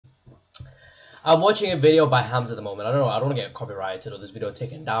I'm watching a video by Hamza at the moment. I don't know. I don't want to get copyrighted or this video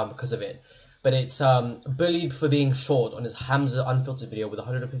taken down because of it. But it's bullied for being short on his Hamza unfiltered video with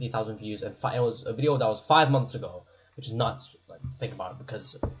 150,000 views, and it was a video that was 5 months ago, which is nuts. Like, think about it,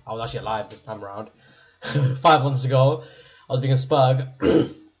 because I was actually alive this time around. 5 months ago, I was being a spug,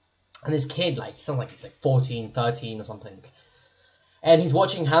 and this kid, like, he sounds like he's like 14, 13 or something, and he's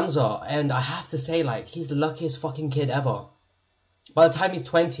watching Hamza, and I have to say, like, he's the luckiest fucking kid ever. By the time he's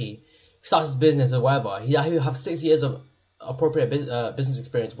 20, he starts his business or whatever, he'll have 6 years of appropriate business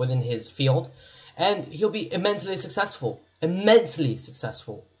experience within his field, and he'll be immensely successful. Immensely.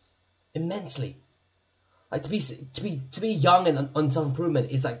 Like, to be young and on self-improvement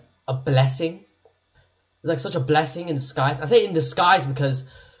is like a blessing. It's like such a blessing in disguise. I say in disguise because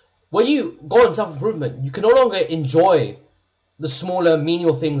when you go on self-improvement, you can no longer enjoy the smaller,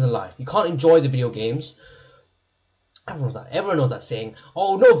 menial things in life. You can't enjoy the video games. Everyone knows that saying.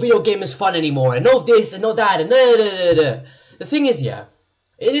 Oh, no video game is fun anymore, and no this and no that, and da. The thing is, yeah,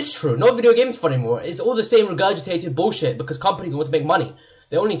 it is true. No video game is fun anymore. It's all the same regurgitated bullshit because companies want to make money.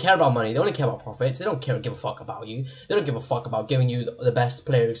 They only care about money. They only care about profits. They don't give a fuck about you. They don't give a fuck about giving you the best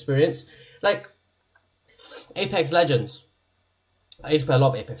player experience. Like Apex Legends. I used to play a lot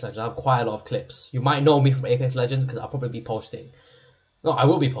of Apex Legends. I have quite a lot of clips. You might know me from Apex Legends because I'll probably be posting. No, I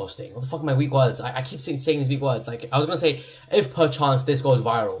will be posting. What the fuck are my weak words? I keep saying these weak words. Like, I was going to say, if perchance this goes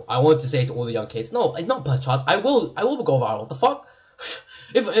viral, I want to say to all the young kids, no, not perchance. I will go viral. What the fuck?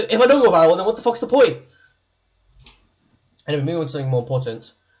 if I don't go viral, then what the fuck's the point? Anyway, moving on to something more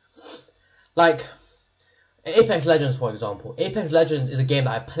important. Like, Apex Legends, for example. Apex Legends is a game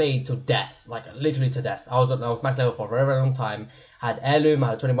that I played to death. Like, literally to death. I was max level for a very, very long time. I had Heirloom, I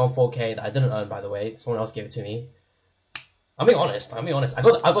had a 21 4K that I didn't earn, by the way. Someone else gave it to me. I'm being honest. I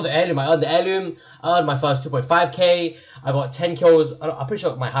got the Heirloom. I earned the Heirloom. I earned my first 2.5k. I got 10 kills. I'm pretty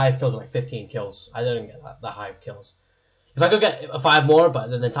sure my highest kills were like 15 kills. I didn't get that high of kills. If I could get 5 more,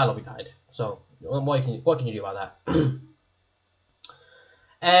 but then the entire lobby died. So, what can you do about that?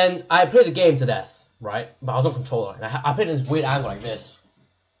 And I played the game to death, right? But I was on controller. And I played in this weird angle like this.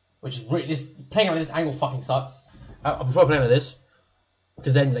 Which is really... playing at this angle fucking sucks. I prefer playing like this.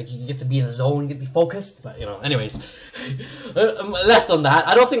 Because then, like, you get to be in the zone, you get to be focused. But, you know, anyways. Less on that.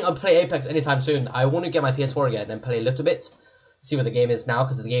 I don't think I'll play Apex anytime soon. I want to get my PS4 again and play a little bit. See what the game is now,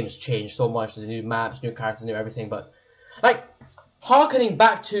 because the game has changed so much. The new maps, new characters, new everything. But, like, harkening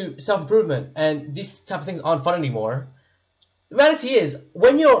back to self-improvement, and these type of things aren't fun anymore. The reality is,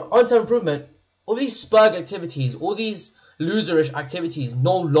 when you're on self-improvement, all these spurg activities, all these loserish activities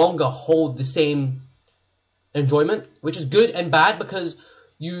no longer hold the same enjoyment, which is good and bad because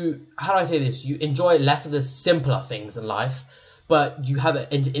you, how do I say this, you enjoy less of the simpler things in life, but you have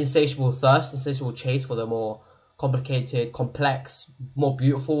an insatiable thirst, insatiable chase for the more complicated, complex, more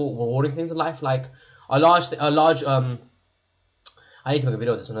beautiful, rewarding things in life, like a large I need to make a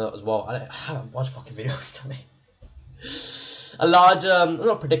video of this as well. I haven't watched fucking videos today. A large,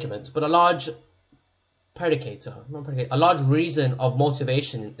 not predicament, but a large predicator, a large reason of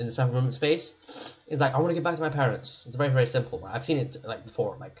motivation in the self-improvement space is like, I want to get back to my parents. It's very, very simple. Right? I've seen it like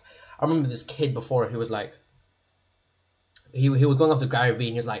before. Like, I remember this kid before, he was like, he was going up to Gary Vee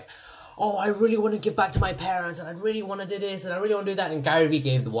and he was like, oh, I really want to give back to my parents and I really want to do this and I really want to do that. And Gary Vee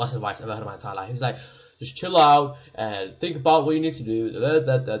gave the worst advice I've ever heard in my entire life. He was like, just chill out and think about what you need to do.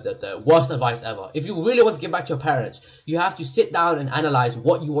 The worst advice ever. If you really want to give back to your parents, you have to sit down and analyze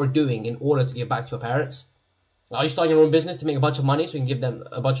what you are doing in order to give back to your parents. Are you starting your own business to make a bunch of money so you can give them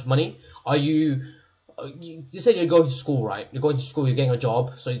a bunch of money? Are you say you're going to school, right? You're going to school, you're getting a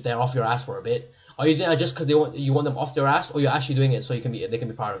job, so they're off your ass for a bit. Are you doing that just because you want them off their ass, or you're actually doing it so they can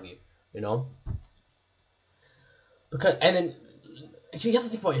be proud of you? You know? And then you have to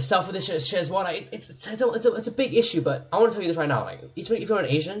think about yourself with this shit as well. Like, it's a big issue, but I want to tell you this right now. Like, if you're an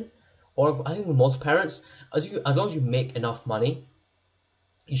Asian, or I think with most parents, as long as you make enough money,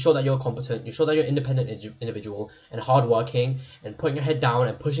 you show that you're competent, you show that you're an independent individual and hardworking and putting your head down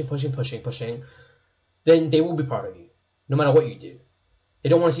and pushing, then they will be proud of you, no matter what you do. They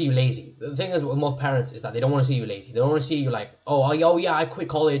don't want to see you lazy. The thing is with most parents is that they don't want to see you lazy. They don't want to see you like, oh yeah, I quit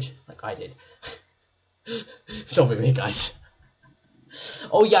college, like I did. Don't be me, guys.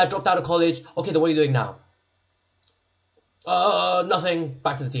 Oh yeah, I dropped out of college. Okay, then what are you doing now? Nothing.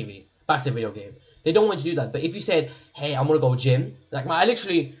 Back to the TV. Back to the video game. They don't want you to do that. But if you said, hey, I'm gonna go gym, like I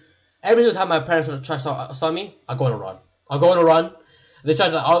literally, every single time my parents would try to start me, I go on a run. They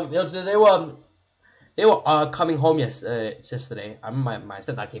tried to, they were coming home yesterday. I remember my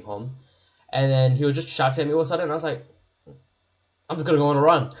stepdad came home, and then he was just shouting at me all of a sudden, and I was like, I'm just gonna go on a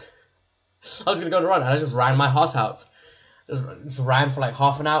run. And I just ran my heart out. just ran for like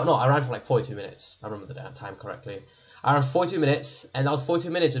half an hour. No, I ran for like 42 minutes. I remember the time correctly. I ran 42 minutes, and that was 42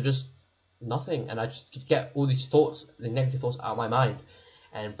 minutes of just nothing. And I just could get all these thoughts, the negative thoughts, out of my mind,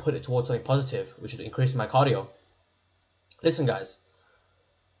 and put it towards something positive, which is increasing my cardio. Listen, guys,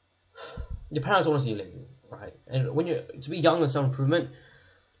 your parents don't want to see you lazy, right? And when you're to be young and self-improvement,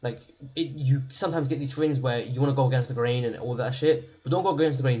 like you sometimes get these feelings where you want to go against the grain and all that shit, but don't go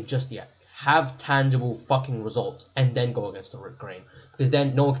against the grain just yet. Have tangible fucking results and then go against the grain, because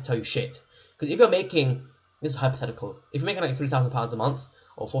then no one can tell you shit. Because if you're making, this is hypothetical, if you're making like £3,000 a month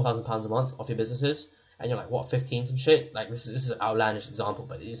or £4,000 a month off your businesses, and you're like, what, 15 some shit, like this is an outlandish example,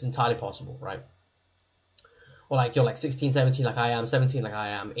 but it's entirely possible, right? Or like you're like 16, 17 like I am, 17 like I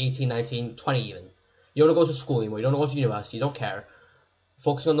am, 18, 19, 20 even. You don't want to go to school anymore, you don't want to go to university, you don't care.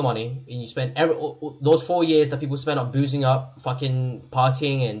 Focusing on the money, and you spend those 4 years that people spend on boozing up, fucking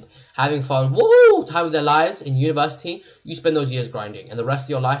partying and having fun, woo, time of their lives in university, you spend those years grinding, and the rest of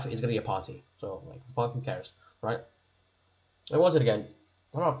your life is gonna be a party. So like, fuck, who cares, right? What was it again?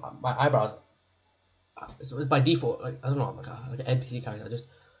 I don't know, my eyebrows. It's by default, like I don't know, I'm like an NPC character. I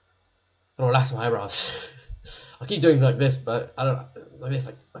don't relax my eyebrows. I keep doing like this, but I don't like this,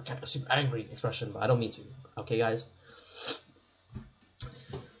 like a super angry expression, but I don't mean to. Okay, guys.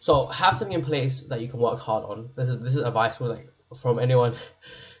 So have something in place that you can work hard on. This is advice from anyone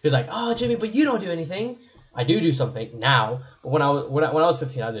who's like, oh Jimmy, but you don't do anything. I do something now, but when I was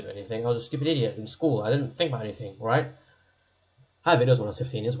 15, I didn't do anything. I was a stupid idiot in school. I didn't think about anything, right? I had videos when I was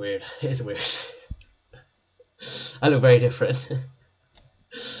 15. It's weird. It's weird. I look very different.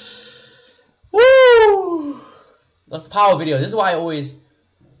 Woo! That's the power of video. This is why I always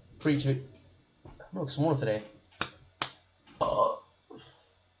preach it. I'm looking smaller today. So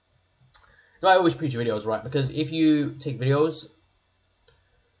I always preach videos, right? Because if you take videos,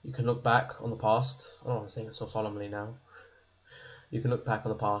 you can look back on the past. Oh, I'm saying it so solemnly now. You can look back on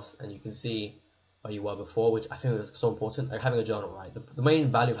the past and you can see where you were before, which I think is so important. Like having a journal, right? The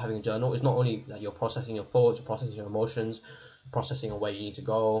main value of having a journal is not only that you're processing your thoughts, you're processing your emotions, processing where you need to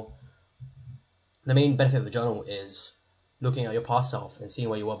go. The main benefit of a journal is looking at your past self and seeing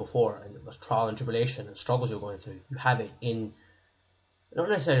where you were before, and the trial and tribulation and struggles you're going through. You have it in, not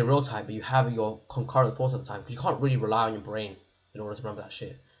necessarily real time, but you have your concurrent thoughts at the time, because you can't really rely on your brain in order to remember that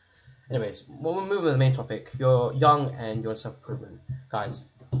shit. Anyways, when we're moving to the main topic, you're young and you're in self-improvement. Guys,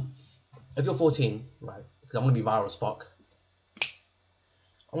 if you're 14, right, because I'm going to be viral as fuck.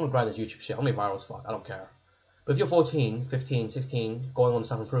 I'm going to grind this YouTube shit. I'm going to be viral as fuck. I don't care. But if you're 14, 15, 16, going on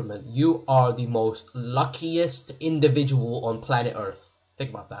self-improvement, you are the most luckiest individual on planet Earth. Think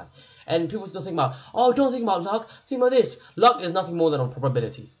about that. And people still think about, oh, don't think about luck. Think about this. Luck is nothing more than a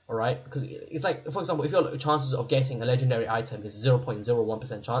probability, all right? Because it's like, for example, if your chances of getting a legendary item is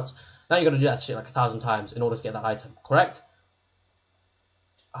 0.01% chance, now you're going to do that shit like 1,000 times in order to get that item, correct?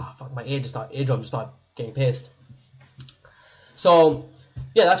 Ah, fuck, my eardrum just started getting pissed. So,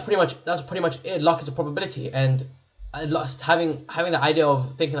 yeah, that's pretty much it. Luck is a probability, and having the idea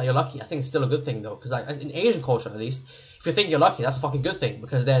of thinking that you're lucky, I think it's still a good thing though, because like in Asian culture at least, if you think you're lucky, that's a fucking good thing,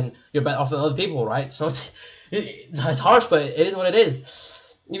 because then you're better off than other people, right? So it's harsh, but it is what it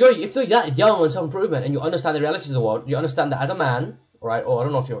is. If you're that young on self-improvement and you understand the realities of the world, you understand that as a man, right? Or I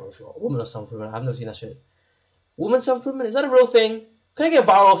don't know if you're a woman on self-improvement. I've never seen that shit. Woman self-improvement, is that a real thing? Can I get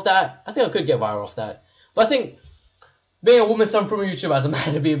viral off that? I think I could get viral off that. But I think being a woman self-improvement YouTuber as a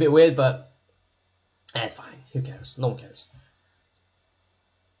man would be a bit weird, but it's fine. Who cares? No one cares.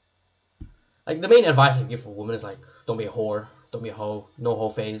 Like, the main advice I give for women is like, don't be a whore, don't be a hoe, no hoe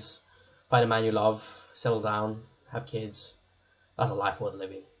phase. Find a man you love, settle down, have kids. That's a life worth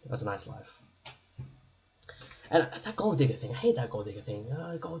living. That's a nice life. And that gold digger thing, I hate that gold digger thing.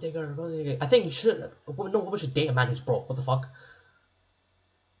 Gold digger. I think no woman should date a man who's broke. What the fuck?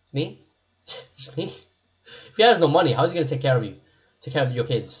 Me? Just me? If he has no money, how is he going to take care of you? Take care of your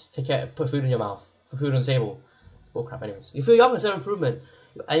kids? Put food in your mouth? Put food on the table? Bull crap, anyways. If you're young and self-improvement,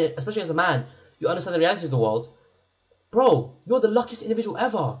 especially as a man, you understand the realities of the world. Bro, you're the luckiest individual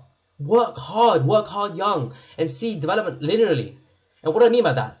ever. Work hard young, and see development linearly. And what do I mean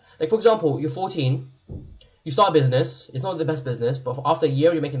by that? Like, for example, you're 14, you start a business, it's not the best business, but after a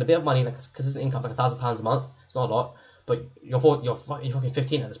year, you're making a bit of money, like consistent income, like £1,000 a month. It's not a lot. But you're fucking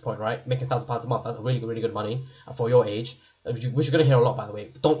 15 at this point, right? Making £1,000 a month, that's really good money for your age. Which you're going to hear a lot, by the way.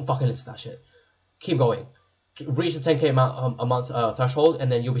 But don't fucking listen to that shit. Keep going. Reach the 10k a month threshold,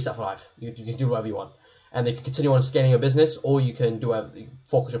 and then you'll be set for life. You can do whatever you want. And then you can continue on scaling your business, or you can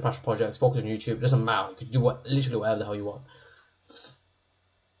focus your passion projects, focus on YouTube. It doesn't matter. You can do literally whatever the hell you want.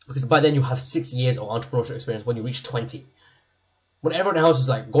 Because by then you have 6 years of entrepreneurship experience when you reach 20. When everyone else is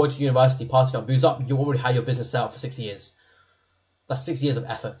like going to university, partying up, booze up, you already had your business set up for 6 years. That's 6 years of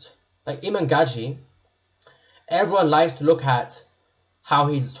effort. Like Iman Gadzhi, everyone likes to look at how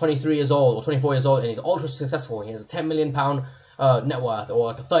he's 23 years old or 24 years old and he's ultra successful. He has a £10 million net worth, or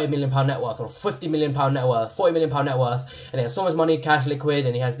like a £30 million net worth, or a £50 million net worth, £40 million net worth, and he has so much money, cash liquid,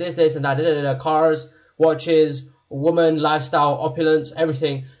 and he has this, and that, cars, watches, woman, lifestyle, opulence,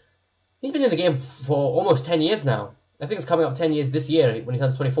 everything. He's been in the game for almost 10 years now. I think it's coming up 10 years this year when he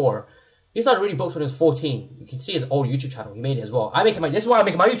turns 24. He started reading books when he was 14. You can see his old YouTube channel. He made it as well. This is why I'm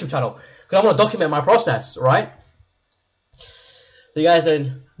making my YouTube channel, because I want to document my process, right? So you guys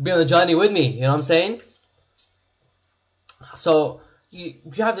can be on the journey with me, you know what I'm saying? So you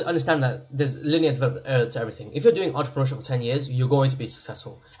have to understand that there's linear development to everything. If you're doing entrepreneurship for 10 years, you're going to be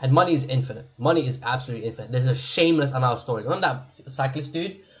successful. And money is infinite. Money is absolutely infinite. There's a shameless amount of stories. Remember that cyclist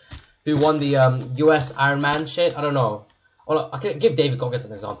dude who won the US Ironman shit? I don't know. I can give David Goggins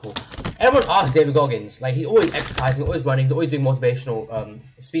an example. Everyone asks David Goggins, like, he's always exercising, always running, he's always doing motivational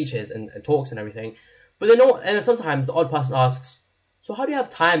speeches and talks and everything. But then sometimes the odd person asks, so how do you have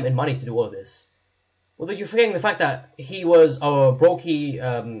time and money to do all of this? Well, you're forgetting the fact that he was a brokey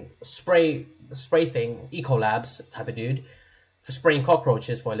spray thing, Ecolabs type of dude, for spraying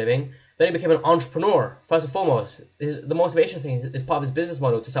cockroaches for a living. Then he became an entrepreneur, first and foremost. The motivation thing is part of his business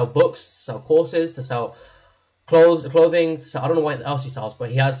model, to sell books, to sell courses, to sell clothing, to sell, I don't know what else he sells,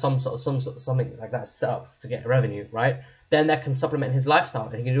 but he has something like that set up to get revenue, right? Then that can supplement his lifestyle,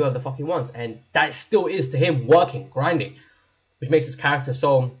 and he can do whatever the fuck he wants. And that still is to him working, grinding, which makes his character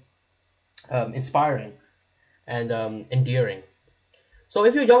so inspiring and endearing. So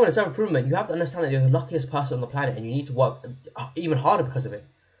if you're young and self-improvement, you have to understand that you're the luckiest person on the planet, and you need to work even harder because of it.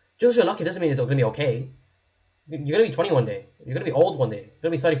 Just because you're lucky doesn't mean it's going to be okay. You're going to be 20 one day. You're going to be old one day. You're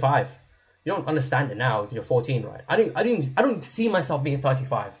going to be 35. You don't understand it now because you're 14, right? I don't see myself being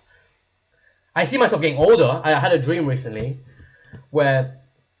 35. I see myself getting older. I had a dream recently where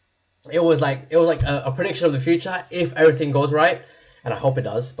it was like a prediction of the future if everything goes right, and I hope it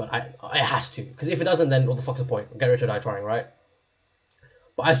does, but it has to, because if it doesn't, then what the fuck's the point? Get rich or die trying, right?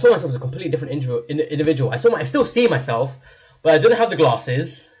 But I saw myself as a completely different individual. I still see myself, but I didn't have the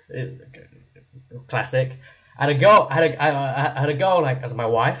glasses. Classic. I had a girl like as my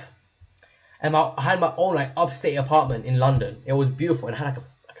wife, and I had my own like upstate apartment in London. It was beautiful and had like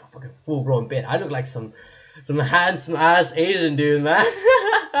a fucking full grown beard. I looked like some handsome ass Asian dude, man.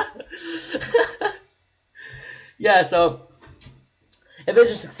 Yeah, so if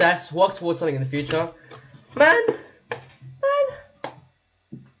it's a success, work towards something in the future, man.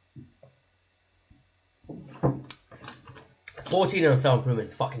 14 and self-improvement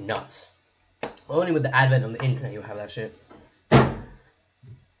is fucking nuts. Only with the advent of the internet you have that shit.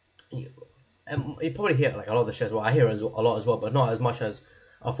 You probably hear like a lot of the shit as well. I hear it a lot as well, but not as much as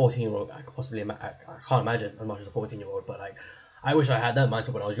a 14-year-old. I can't imagine as much as a 14-year-old, but like, I wish I had that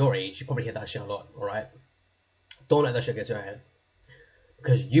mindset when I was your age. You probably hear that shit a lot, alright? Don't let that shit get to your head,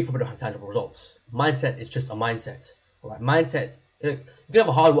 because you probably don't have tangible results. Mindset is just a mindset, alright? Mindset, you can have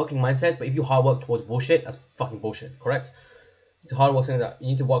a hard-working mindset, but if you hard work towards bullshit, that's fucking bullshit, correct? You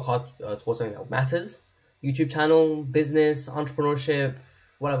need to work hard towards something that matters. YouTube channel, business, entrepreneurship,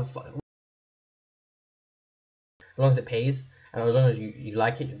 whatever. As long as it pays, and as long as you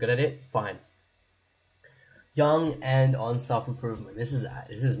like it, you're good at it, fine. Young and on self-improvement. This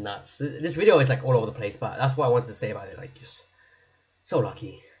is nuts. This video is like all over the place, but that's what I wanted to say about it. Like, just so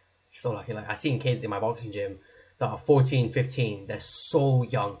lucky. So lucky. Like, I've seen kids in my boxing gym that are 14, 15. They're so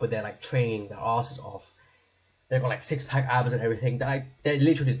young, but they're like training their asses off. They've got like six-pack abs and everything. They're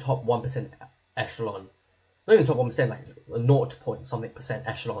literally the top 1% echelon. Not even top 1%, like 0.something%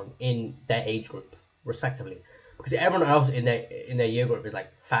 echelon in their age group, respectively. Because everyone else in their year group is like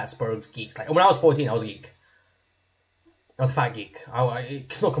fat spurgs, geeks. Like, when I was 14, I was a geek. I was a fat geek.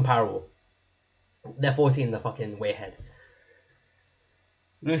 It's not comparable. They're 14, they're fucking way ahead.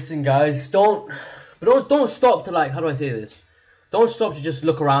 Listen, guys, don't stop to, like, how do I say this? Don't stop to just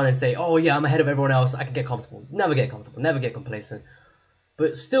look around and say, oh yeah, I'm ahead of everyone else, I can get comfortable. Never get comfortable, never get complacent.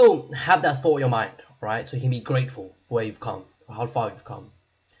 But still have that thought in your mind, right? So you can be grateful for where you've come, for how far you've come.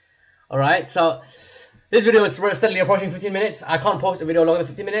 Alright, so this video is steadily approaching 15 minutes. I can't post a video longer than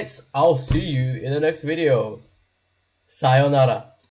 15 minutes. I'll see you in the next video. Sayonara.